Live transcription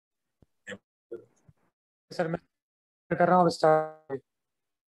Sir मैं कर रहा हूँ start.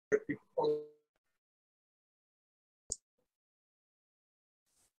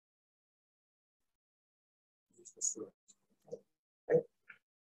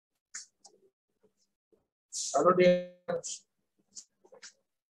 Hello dear,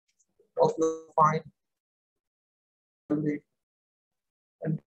 hope you're fine.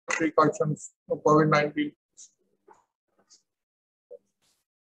 And precautions of COVID-19.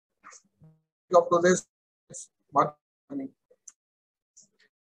 Up to this,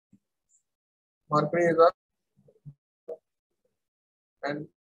 mercury is a and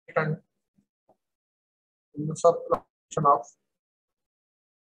in the subtraction of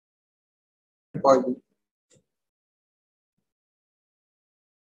poison.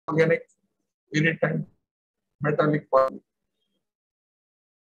 Organic, irritant, metallic poison.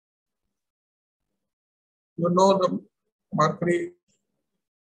 You know the mercury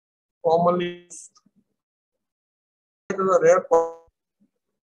commonly is a rare found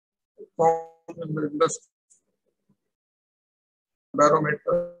in the industry.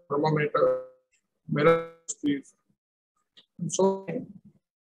 Barometer, thermometer, mirror industries, and so many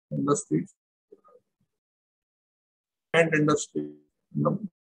industries and industry. The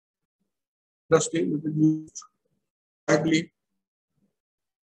industry which is used widely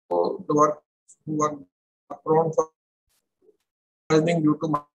for the workers who are prone for poisoning due to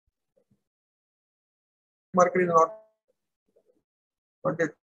mercury is not, but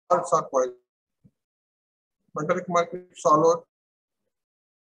its salts are poison. Metallic mercury solvent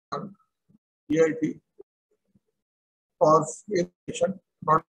and GIT cause irritation,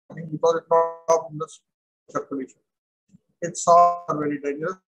 not because it's not in the circulation. Its salts are very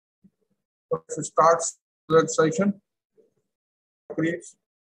dangerous. If it starts relaxation, creates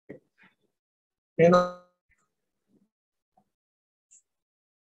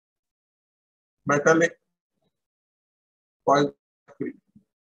metallic poison.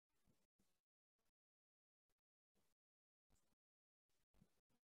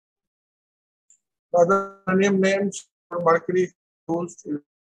 Other names for mercury used is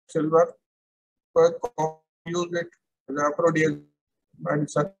silver, but use it as aphrodisiac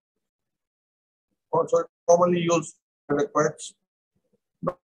medicine. Also commonly used as a quench.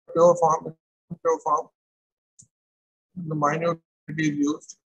 Pure form, the minute it is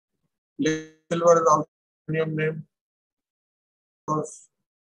used. Silver is also a name because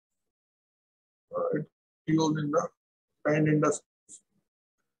it's used in the paint industry.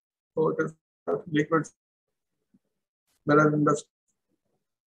 So it is liquid mirror industry.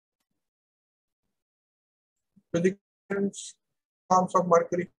 Physical forms of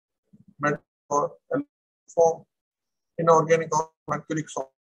mercury, metal or form, inorganic or mercury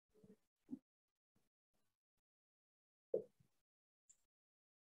salt.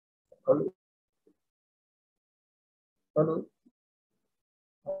 Hello. Hello.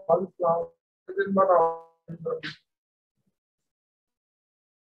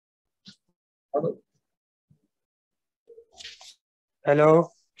 Hello. Hello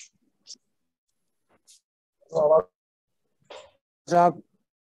साहब,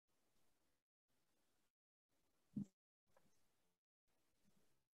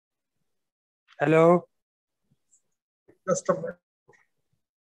 hello Just a minute.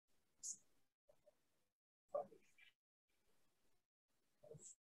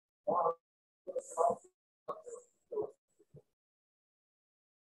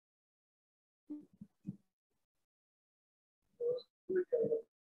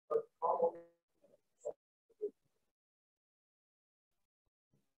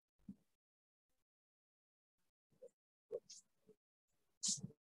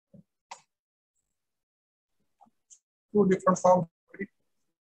 Two different forms,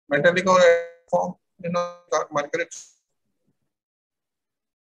 metallic or form, mercury.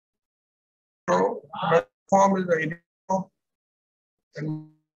 So metallic form is the irritant form, and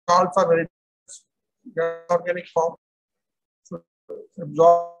salts are very organic form. So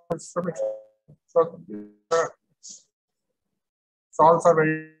absorb so salts are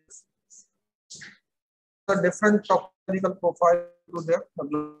very the different toxicological profile to their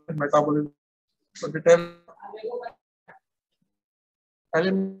metabolism. So detail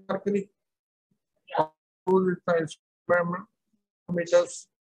element mercury use its meters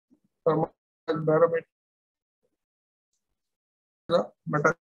barometer the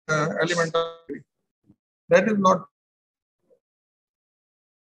metal elemental mercury. That is not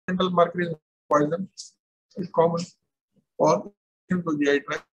elemental mercury is poison. It's common for into GI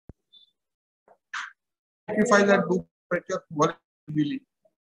tract. Sacrifice at room temperature volubly.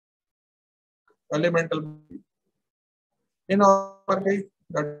 Elemental mercury. In our mercury,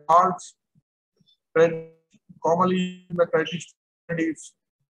 that salts, red commonly used in the traditional Chinese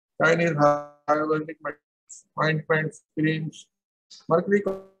Ayurvedic medicines, ointments, creams. Mercury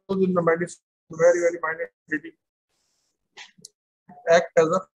used in the medicine very minor quantity. Act as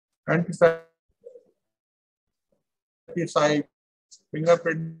a antiseptic,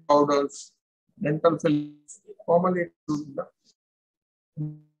 fingerprint powders, dental fillings, commonly used in the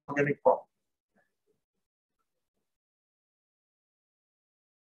organic form.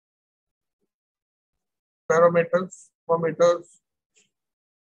 Thermometers,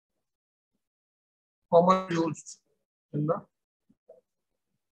 commonly used in the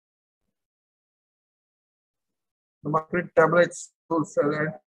mercury tablets used as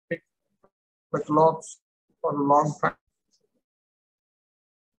antiseptic, the cloths for a long time.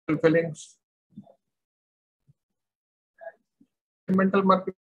 Fillings. Mental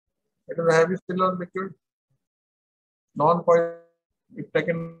mercury, it is a heavy cellular liquid, non-poison, if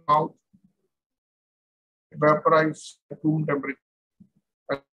taken out, vaporize at room temperature.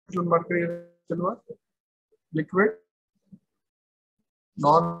 Mental mercury is silver liquid,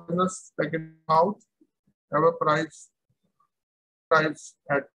 non-poisonous, taken out, vaporize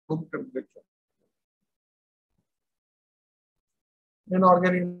at room temperature.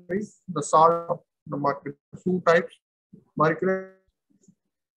 Inorganic mercury, the salt of the mercury. Two types: mercury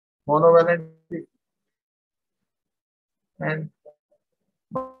monovalent and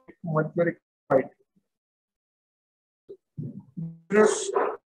mercury oxide.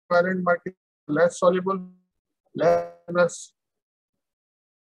 Monovalent mercury less soluble, less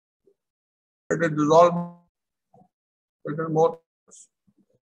it is dissolved, it is more.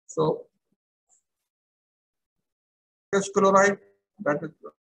 So chloride, that is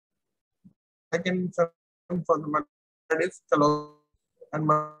second for the mercury, that is chloride, and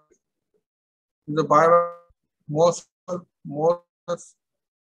mercury is a bio most.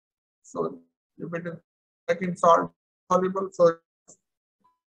 So if it is second salt soluble, so it's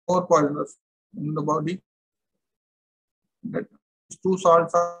more poisonous in the body. That two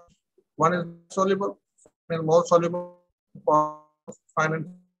salts are, one is soluble and more soluble for finance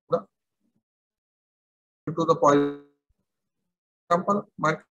due to the poison. Example,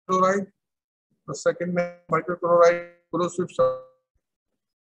 mercury chloride, the second name mercury chloride, corrosive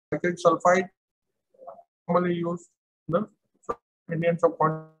mercury sulfide, commonly used in the Indian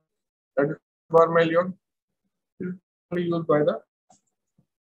subcontinent, that is vermilion, is only used by the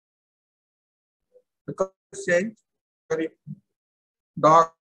color change, very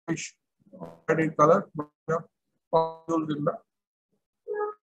darkish in color, but used in the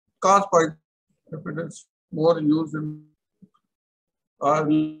cause poison if it is more used in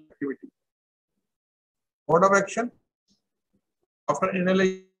activity. Mode of action: after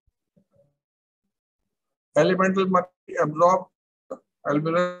inhalation, elemental mercury absorbed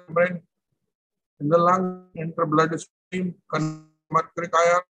alveolar membrane in the lung, enter bloodstream, mercuric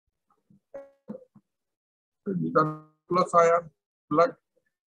ion, plus ion, blood,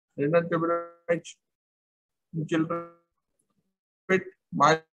 renal tubular damage in children, fit,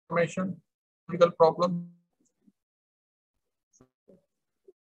 malformation, medical problem,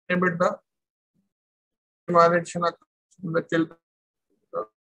 inhibit the demyelination in the children.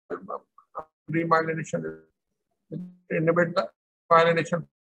 Demyelination inhibit the myelination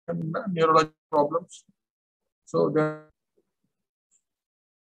and the neurological problems. So the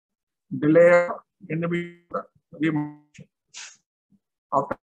delay inhibit the demyelination.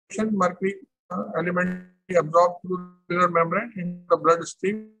 After mercury element absorbed through the membrane in the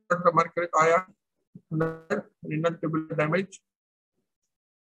bloodstream, the mercury ion, the renal tubular damage.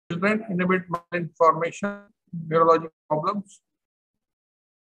 Children inhibit malformation, neurological problems.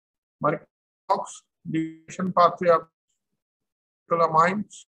 Mercury blocks degradation pathway of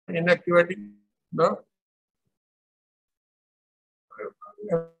amines, inactivating the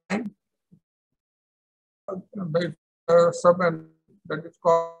sub that is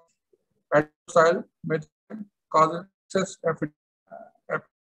called adenosine methane, causes excess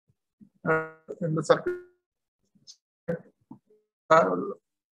in the circuit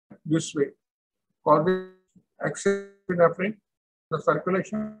this way, causes excess epinephrine in the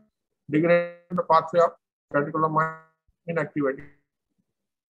circulation, degrading the pathway of reticuloamine, inactivating.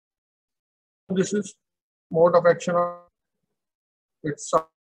 This is mode of action of its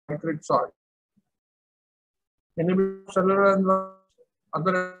mercury salt. Inhibition of cellular enzymes,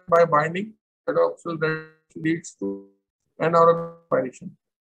 other by binding hydroxyl that leads to anaerobic respiration.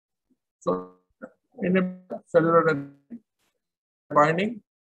 So inhibit cellular enzyme binding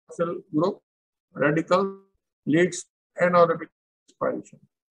cell group radical leads to anaerobic respiration.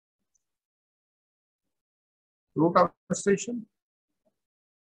 Route of administration: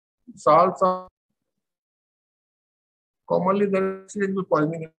 salts are Commonly, there is accidental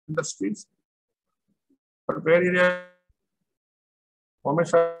poisoning in industries, but very rare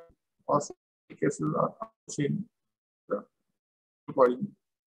homicide or cases are seen the poisoning.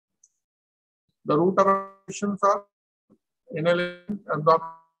 The root of infections are inhalation, absorption,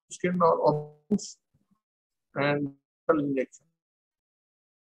 skin or organs, and injection.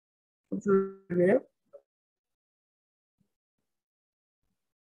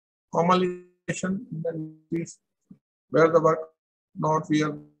 Commonly, in the disease where the work not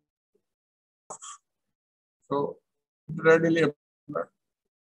wear, so readily and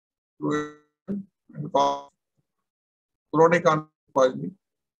cause chronic poisoning.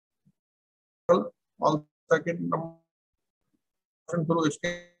 All second through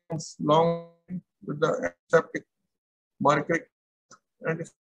skin long with the antiseptic mercury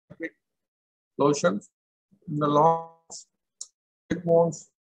antiseptic lotions in the long big bones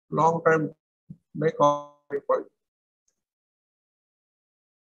long time may cause poison.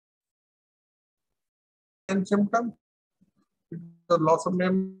 And symptoms, the loss of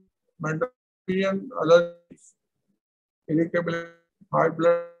memory, mental and allergies, irritability, high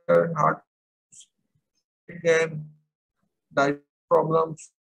blood and heart, again, diet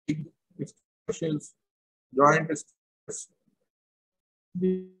problems, issues, joint distress,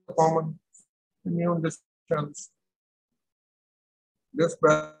 these are common immune dysfunctions. This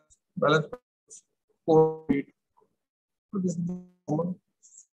balance poor weight. This is common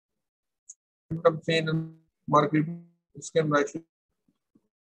symptoms seen in mercury skin rashes.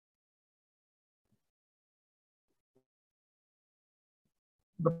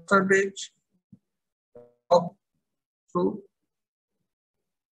 The percentage of through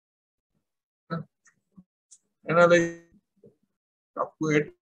analysis up to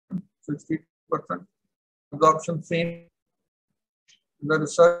 60% absorption seen in the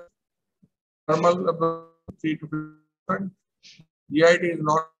research. Thermal absorption 3 to 5%. GIT is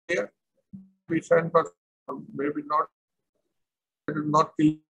not there. Maybe 7%, maybe not. It is not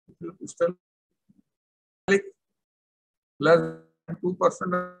still less than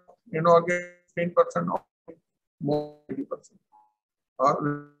 2%. Inorganic 10% more 80% are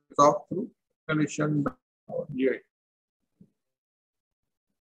resolved through inhalation or GIT.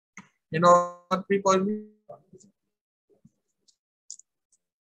 Mercury poisoning,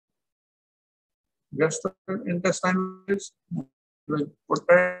 gastrointestinal will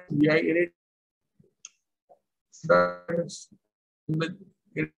protect GI irritant. That is in the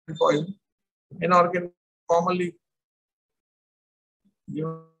irritant poison. Inorganic commonly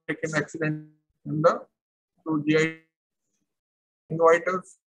taken accident in the through GI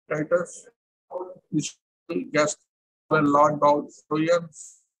invitus, gas, large bowel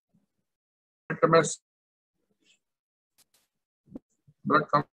stones, blood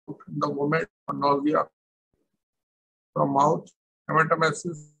comes out in the vomit or nausea from mouth,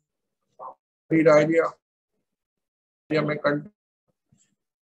 hematemesis, diarrhea. Diarrhea may contain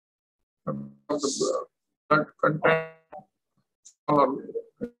the blood content or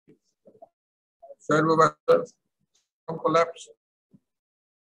cerebrovascular collapse.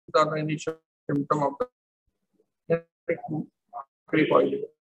 These are the initial symptom of the mercury poisoning.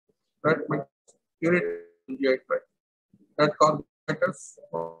 That makes irritable GI tract. That causes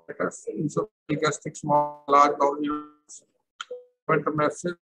gastric, small, large bowel urines,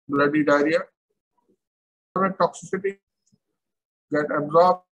 hematemesis, bloody diarrhea. Toxicity get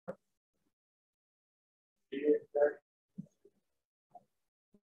absorbed.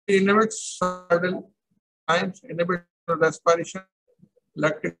 Inhibits certain times, inhibits respiration,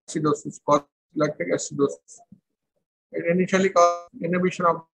 lactic acidosis, causes lactic acidosis. It initially causes inhibition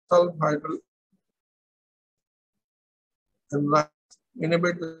of sulfhydryl and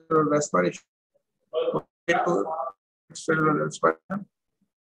inhibit respiration, to cellular respiration,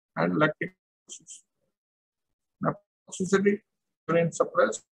 and lactic acidosis. Toxicity, urine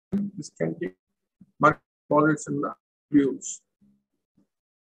suppressed, this can be mercury in the views.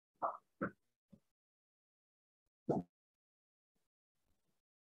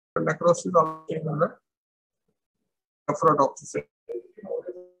 Necrosis also in the nephrotoxicity.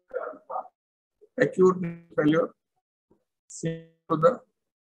 Acute failure seen to the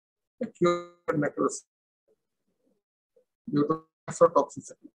acute necrosis due to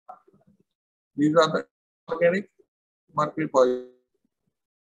nephrotoxicity. These are the organic mercury poison.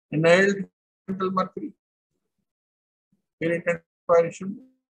 Inhaled mercury, irritant respiration,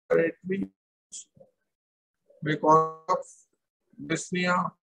 respiratory, may cause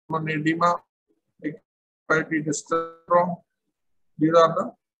dyspnea, edema, respiratory distress syndrome. These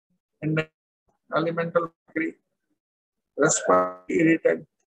are the elemental mercury respiratory irritant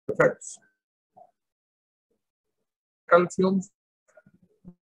effects. metal fumes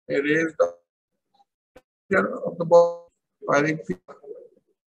may raise the temperature of the body, firing fever,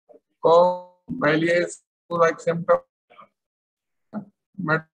 cough, malaise, like symptom,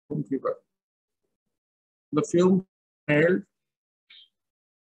 metal fever. The fumes inhaled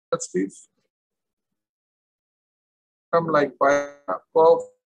industries, come like fire, cough,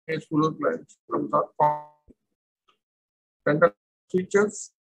 full glands from the central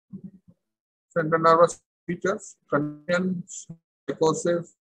features, central nervous features, confusion,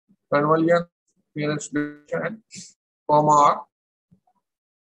 psychosis, convulsion, CNS and coma are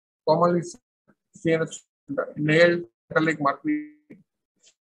commonly seen as inhaled metallic mercury,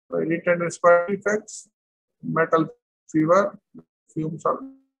 irritant respiratory effects, metal fever, fumes are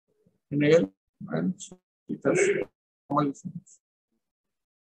inhaled and it has commonly seen.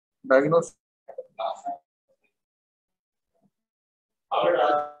 Diagnosis.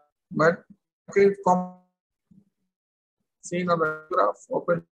 But is seen on the radiograph,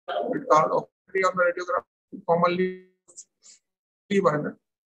 open it called opacity on the radiograph, commonly seen by the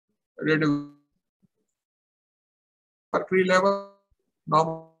radiograph. Mercury level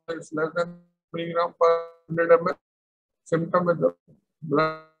normal is less than milligram per 100 ml. Symptom with the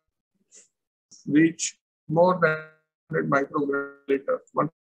blood reach more than 100 microgram liter,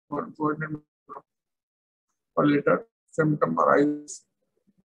 200 microgram per liter. Symptom arise.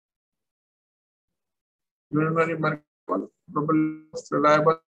 Urinary mercury probably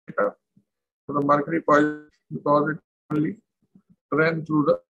reliable data for the mercury poison because it only ran through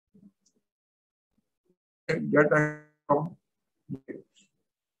the GIT from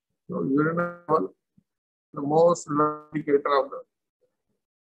so urinary level, the most reliable indicator of the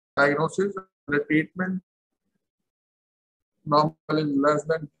diagnosis. The treatment normal is less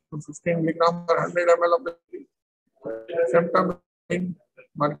than 15 milligram per 100 ml of the symptom in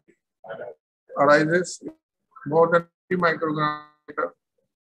mercury arises more than 50 microgram per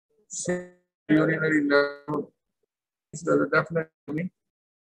urinary level. There is definitely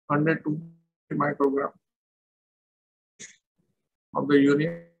 100 to 50 microgram of the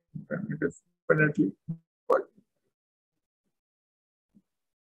urine, and it is definitely quite.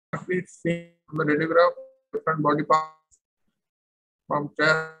 Please see on the radiograph different body parts from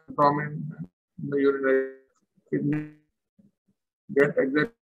chest, abdomen, the urinary kidney get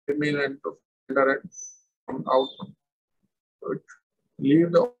exact kidney and to filter and come out. So it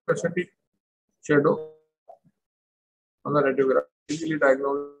leave the opacity shadow on the radiograph, easily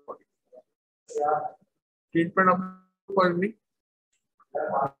diagnosed body. Treatment of poisoning,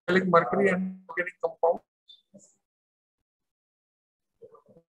 metallic mercury and organic compound.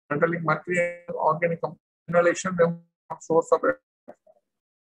 Metallic mercury and organic compound inhalation, source of it.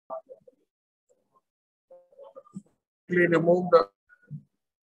 Remove the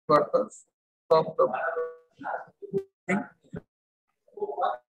workers, stop the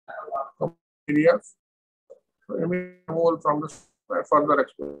areas, so removal from the further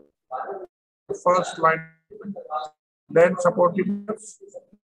exposure. First line, then supportive measures,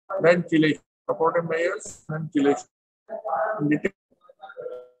 then chelation, supportive measures, and chelation.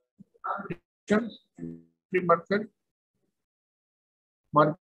 Mercury,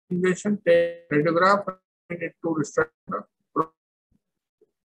 injection, take radiograph, and it to restrict the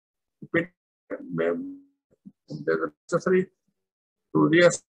there's necessary to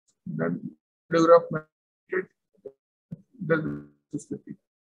reassess, then radiograph the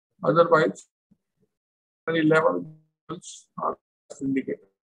otherwise any levels are indicated.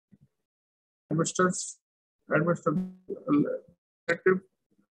 Administer effective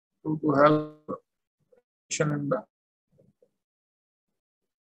to help in the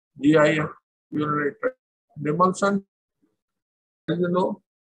GI and urinary tract. Emulsion, as you know,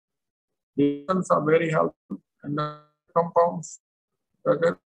 emulsions are very helpful, and the compounds such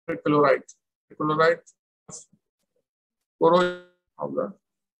as chloride corrosion of the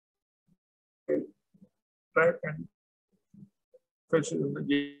tract and fishes in the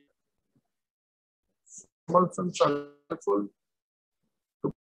GI. Emulsions are helpful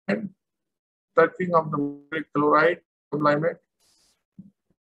to prevent touching of the chloride sublimate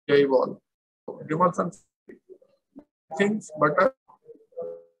GI wall. Emulsions, things, butter,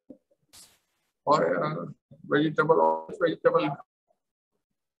 or vegetable.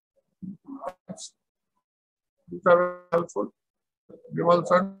 These are helpful.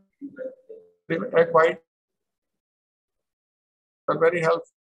 Emulsion, egg white are very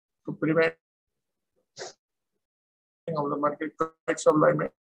helpful to prevent of the mercury chloride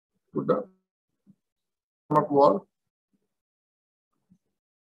sublimate to the stomach wall.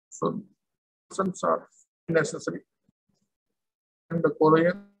 So, emulsions are necessary. And the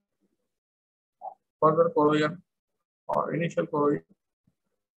corrosion, further corrosion or initial corrosion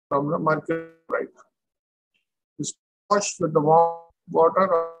from the mercury chloride. This wash with the warm water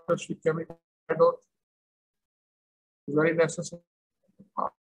or specific chemical antidote is very necessary.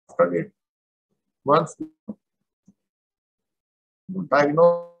 After it, once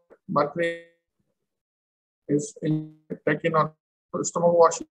diagnosed mercury is taken on stomach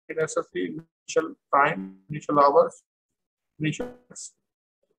washing necessary initial time, initial hours, initial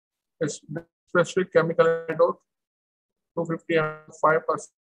specific chemical antidote, 250 and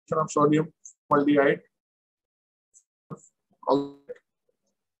 5% of sodium formaldehyde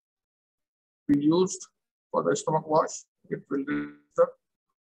be used for the stomach wash. It will reduce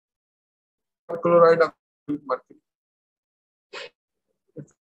the chloride of mercury. If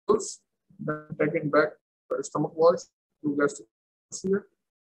used, then taken back the stomach wash to gastric procedure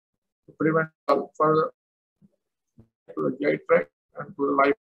to prevent further to the GIT tract and to the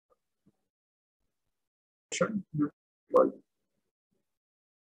life.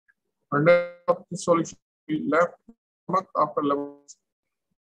 Under the solution we left stomach after level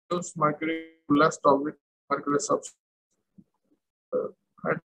use mercury less toxic mercury substance.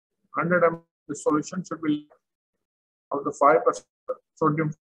 At 100 ml the solution should be of the 5% sodium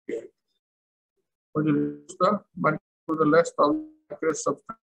which will use the mercury to the less toxic mercury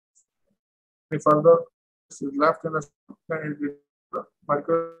substance. If further this is left in the then it will the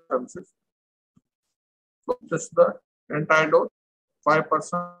mercury substance. So this is the antidote. 5%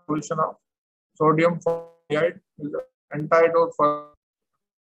 solution of sodium formaldehyde is the antidote for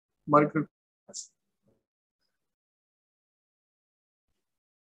mercury.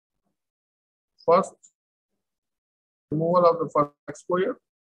 First, removal of the first exposure,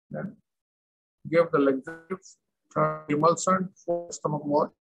 then give the laxatives, emulsion for stomach wash,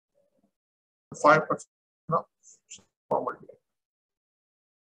 5% of formaldehyde.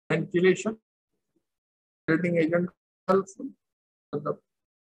 Ventilation, treating agent helpful. The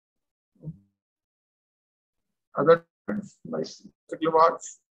other like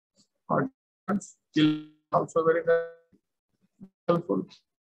cyclovats or also very helpful.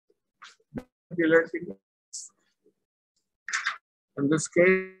 In this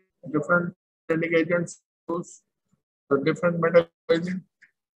case, different treating agents use the different metal poisoning,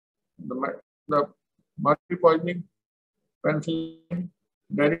 the mercury poisoning, penicillin,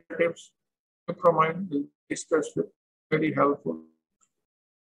 derivatives, bromine is specific, very helpful.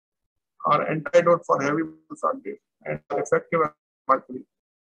 Are antidote for heavy metals are there and are effective at mercury.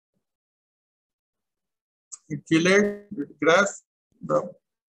 It chelates, it grasps the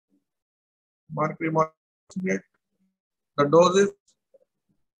mercury monoxide. The dose is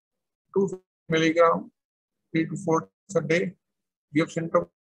 250 milligram 3 to 4 times a day. Gives symptom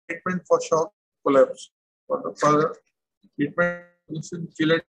treatment for shock collapse. For the further treatment, this is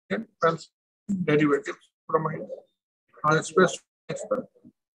chelating and derivatives bromine are specific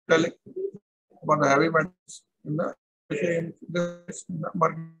metallic for the heavy metals in the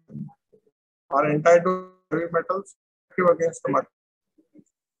mercury are antidote heavy metals active against the mercury.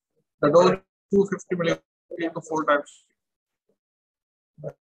 The dose 250 milligrams 3 to 4 times.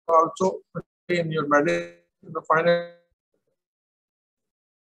 Also in your medicine, the final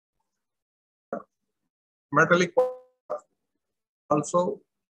metallic also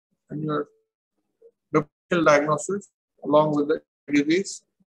in your differential diagnosis along with the disease,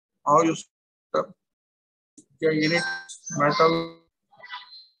 how you irritants, metal,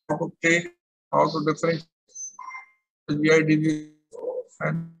 how to take, how to differentiate the GI disease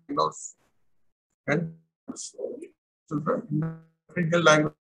and diagnose and so the differential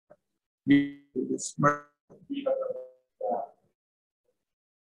diagnosis. This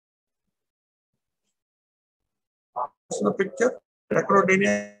is the picture.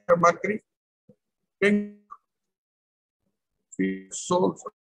 Heterodynia mercury, pink, soles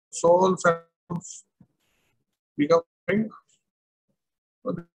and arms become pink.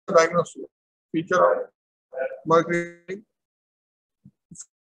 So this is the diagnosis feature of mercury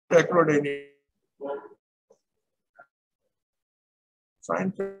heterodynia.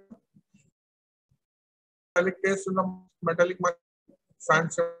 Signs metallic taste in the metallic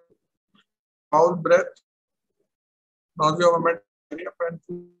signs of foul breath, nausea, vomiting,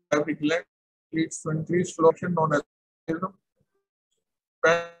 painful every gland, leads to increased floation known as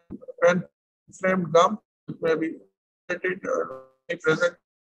pen inflamed gum, which may be irritated or present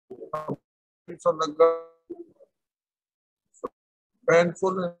on the gum.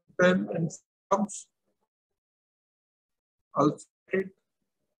 Painful pen and gums, ulcerated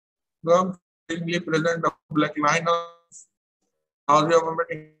gums, present of black line of nausea,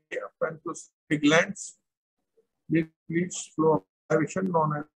 vomiting, painful glands. This leads flow of vision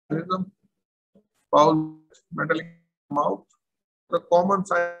known as foul metallic mouth. The common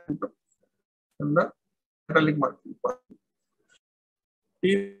sign in the metallic mercury.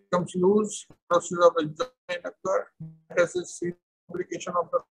 Teeth becomes loose, process of the jaw may occur. As is seen complication of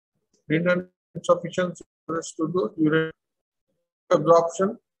the renal insufficiency to the urine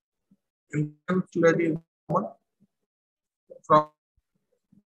absorption. Infertility is common from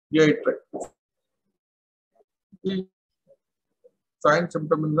GIT tract. The sign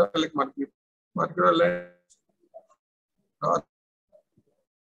symptom in the metallic mercury. Mercury lens,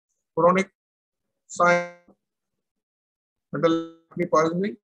 chronic sign, metallic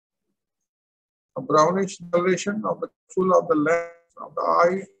poisoning, a brownish coloration of the capsule of the lens of the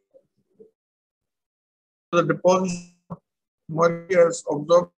eye. The deposition of mercury as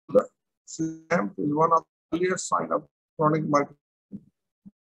observed in the lamp is one of the earliest signs of chronic mercury.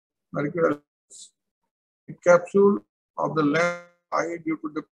 The capsule of the lamp eye due to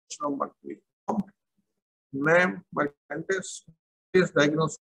deposition of mercury. Name mercuritis is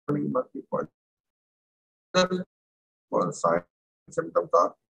diagnosed with chronic mercury poisoning. For signs and symptoms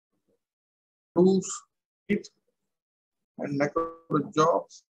are loose teeth and necrotic jaw,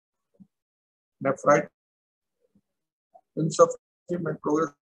 nephritis, insufficiency and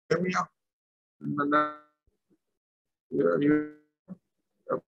progressive anemia,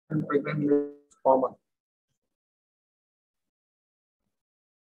 and pregnant is common.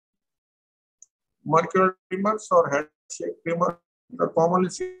 Mercury tremors or head-shaped tremors are commonly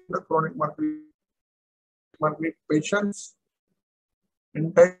seen in the chronic mercury patients.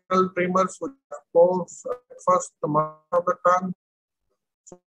 Intestinal tremors, which cause at first the muscle of the tongue,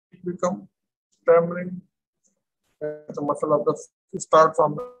 become stammering. The muscle of the start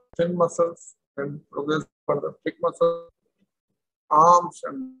from the thin muscles and progress for the thick muscle, arms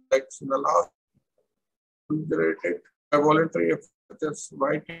and legs in the last. Generated by voluntary efforts such as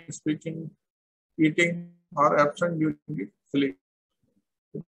writing, speaking, eating are absent during the sleep.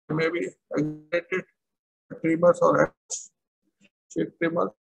 It may be exaggerated. Tremors or head-shaped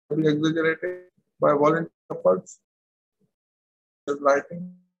tremors may be exaggerated by voluntary efforts such as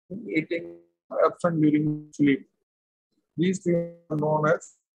writing, eating are absent during sleep. These tremors are known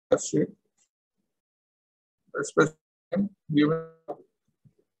as head-shaped, especially given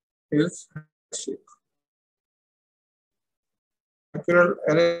is head-shaped. Mercurial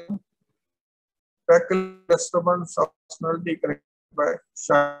error, faculty disturbance of personality corrected by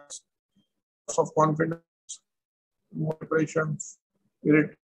shyness, loss of confidence, depressions,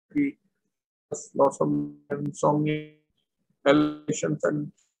 irritability, loss of insomnia, hallucinations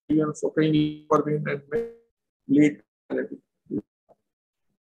and experience of pain and may lead to insanity.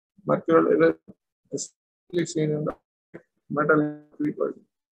 Mercurial error is seen in the metal poisoning.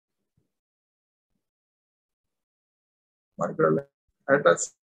 Mercurial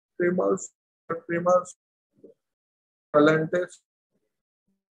attached tremors, lentis,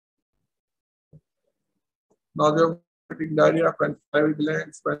 nausea, diarrhea, pancreatic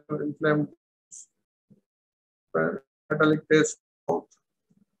glands, inflamed, metallic taste, mouth,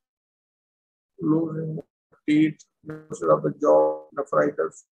 losing teeth, muscle of the jaw,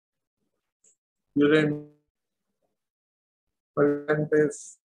 nephritis, urine,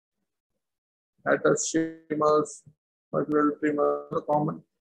 lentis, attached tremors, mercurial tremors are common.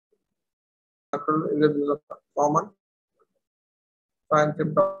 Mercurial error is a common sign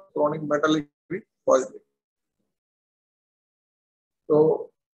symptom of chronic metallic poisoning. So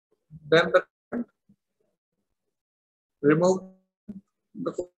then the remove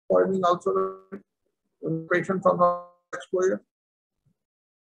the poisoning also in patient from the exposure.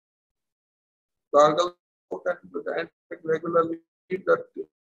 Gargle and the antibiotic regularly that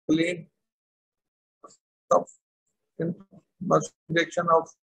clean stuff in much injection of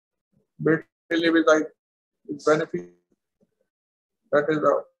beta levitide is benefit. That is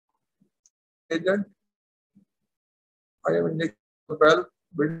the agent. I am injecting the valve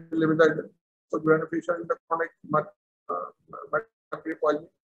beta levitide so beneficial in the chronic mercury poisoning.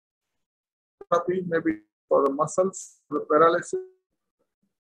 Therapy may be for the muscles, the paralysis,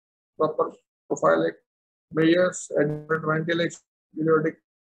 proper prophylactic measures, and ventilation, periodic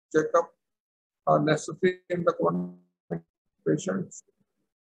checkup are necessary in the chronic patients.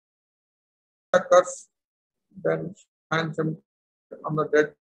 Occurs then and on the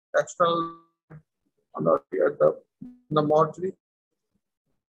dead external on the mortuary.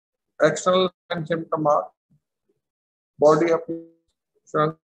 External and symptom are body appearance,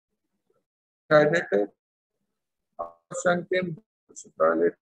 shrunk, dilated, shrunken,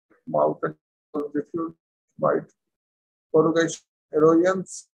 dilate, mouth and diffuse, white, corrugation,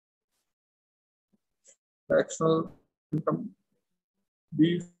 erosions. The external symptom.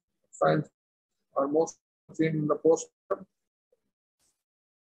 These signs are most seen in the post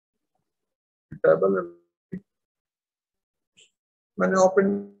table. Many open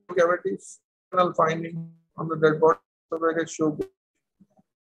cavities, finding on the dead body, so they show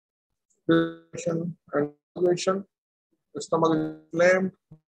and evaluation. The stomach is inflamed,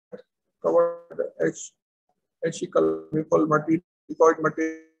 covered with ascical material,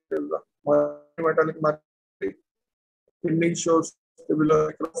 metallic mercury. Kidney shows tubular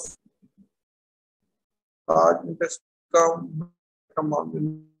necrosis. Large intestine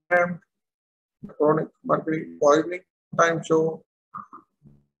inflamed, chronic mercury poisoning. Time show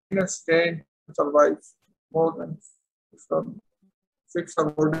stain survives more than 6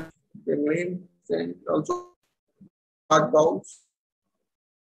 hours. Gangrene stain also large bowels.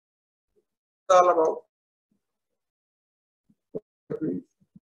 It's all about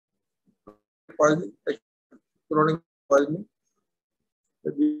poisoning, chronic poisoning.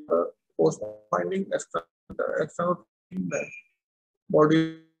 Post finding external body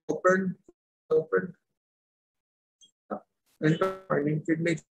opened, enter finding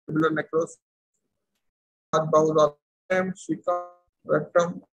kidney tubular necrosis, large bowels are inflamed, ceca,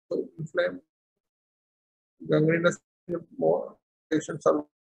 rectum inflamed, gangrenous more patients are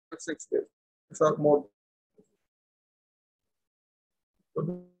 6 days. These are more. So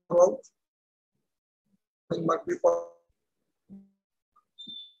about mercury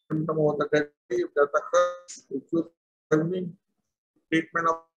symptom of the dead if that occurs, acute poisoning, treatment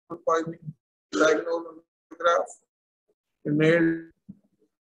of poisoning, diagnosis graph, inhaled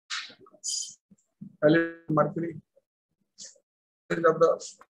mercury, of the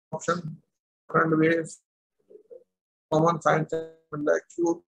option and ways, common signs and the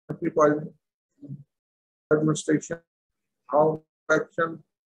acute mercury poisoning, administration, how action,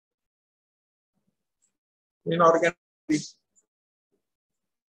 inorganic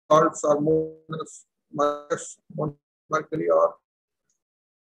salts are more mercury or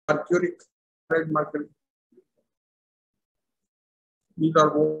mercuric mercury. These are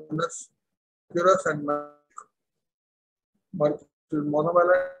bonus, mercurous and mercury is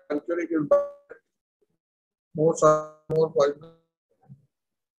monovalent, mercury is more poisonous.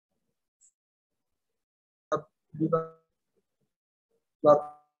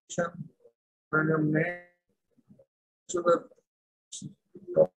 Random name to the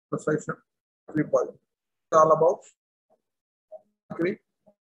section poison. It's all about mercury.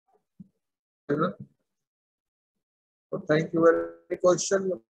 So thank you very much. Question,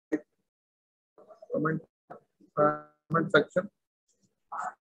 comment section.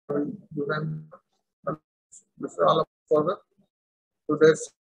 You can this is all for the today's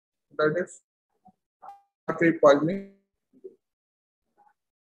that is mercury poisoning.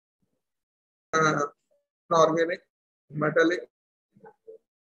 Organic, metallic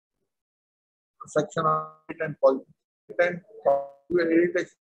section of it and poison. Then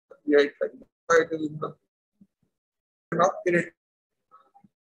irritation, GIT. It is not irritant.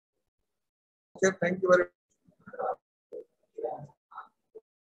 Okay, thank you very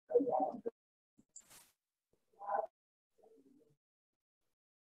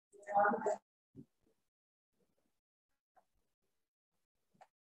much.